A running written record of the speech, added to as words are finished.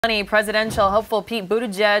Presidential hopeful Pete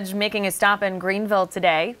Buttigieg making a stop in Greenville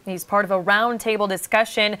today. He's part of a roundtable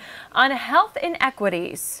discussion on health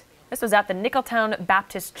inequities. This was at the Nicholtown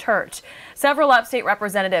Baptist Church. Several upstate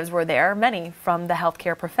representatives were there, many from the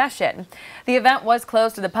healthcare profession. The event was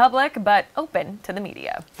closed to the public, but open to the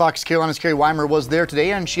media. Fox Carolina's Carrie Weimer was there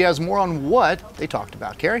today, and she has more on what they talked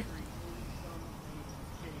about. Carrie?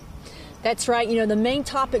 That's right. You know, the main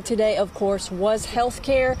topic today, of course, was health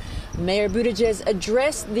care. Mayor Buttigieg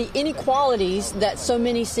addressed the inequalities that so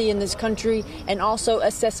many see in this country and also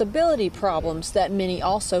accessibility problems that many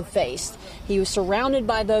also faced. He was surrounded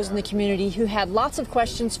by those in the community who had lots of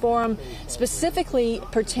questions for him, specifically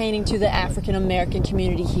pertaining to the African American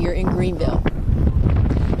community here in Greenville.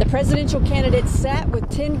 The presidential candidate sat with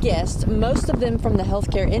 10 guests, most of them from the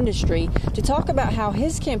healthcare industry, to talk about how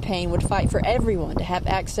his campaign would fight for everyone to have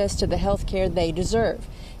access to the health care they deserve.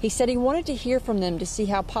 He said he wanted to hear from them to see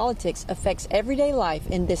how politics affects everyday life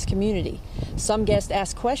in this community. Some guests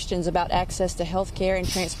asked questions about access to health care and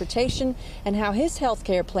transportation and how his health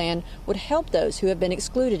care plan would help those who have been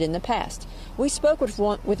excluded in the past. We spoke with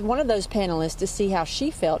one of those panelists to see how she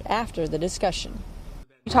felt after the discussion.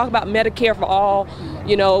 You talk about Medicare for all,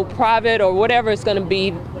 you know, private or whatever it's going to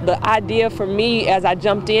be. The idea for me as I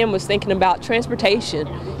jumped in was thinking about transportation,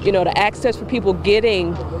 you know, the access for people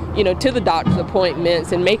getting, you know, to the doctor's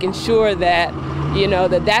appointments and making sure that, you know,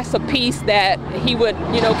 that's a piece that he would,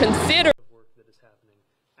 you know, consider.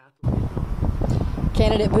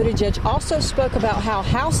 Candidate Buttigieg also spoke about how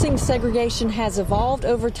housing segregation has evolved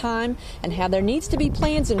over time and how there needs to be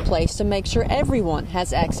plans in place to make sure everyone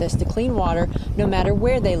has access to clean water no matter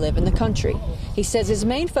where they live in the country. He says his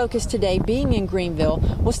main focus today, being in Greenville,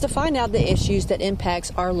 was to find out the issues that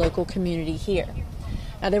impacts our local community here.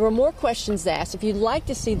 Now, there were more questions asked. If you'd like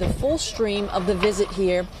to see the full stream of the visit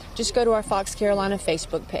here, just go to our Fox Carolina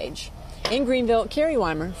Facebook page. In Greenville, Carrie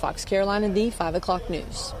Weimer, Fox Carolina, the 5 o'clock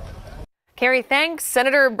news. Carrie, thanks.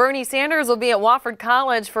 Senator Bernie Sanders will be at Wofford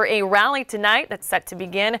College for a rally tonight that's set to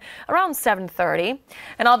begin around 7:30.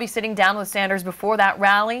 And I'll be sitting down with Sanders before that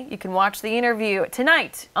rally. You can watch the interview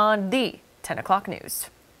tonight on the 10 o'clock news.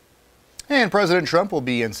 And President Trump will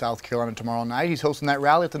be in South Carolina tomorrow night. He's hosting that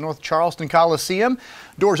rally at the North Charleston Coliseum.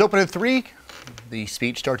 Doors open at 3. The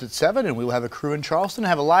speech starts at 7, and we will have a crew in Charleston and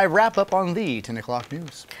have a live wrap-up on the 10 o'clock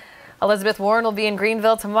news. Elizabeth Warren will be in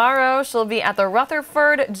Greenville tomorrow. She'll be at the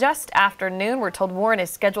Rutherford just after noon. We're told Warren is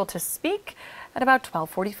scheduled to speak at about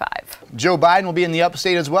 12:45. Joe Biden will be in the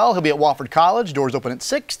upstate as well. He'll be at Wofford College. Doors open at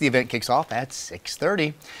 6. The event kicks off at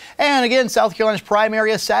 6:30. And again, South Carolina's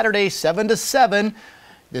primary is Saturday, 7 to 7.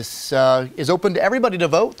 This is open to everybody to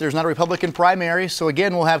vote. There's not a Republican primary. So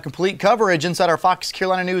again, we'll have complete coverage inside our Fox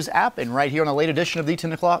Carolina News app and right here on a late edition of the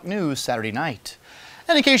 10 o'clock news Saturday night.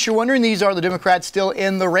 And in case you're wondering, these are the Democrats still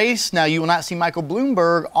in the race. Now, you will not see Michael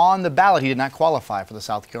Bloomberg on the ballot. He did not qualify for the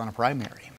South Carolina primary.